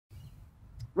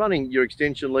Running your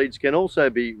extension leads can also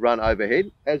be run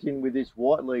overhead, as in with this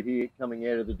white lead here coming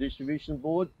out of the distribution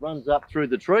board, runs up through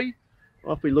the tree.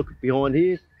 If we look behind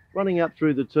here, running up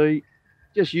through the tree,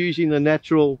 just using the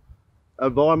natural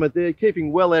environment there,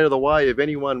 keeping well out of the way of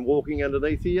anyone walking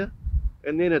underneath here.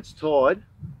 And then it's tied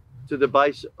to the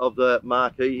base of the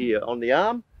marquee here on the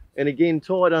arm, and again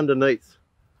tied underneath.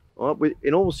 All right,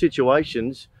 in all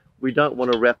situations, we don't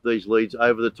want to wrap these leads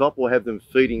over the top or have them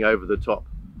feeding over the top.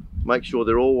 Make sure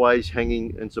they're always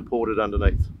hanging and supported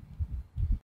underneath.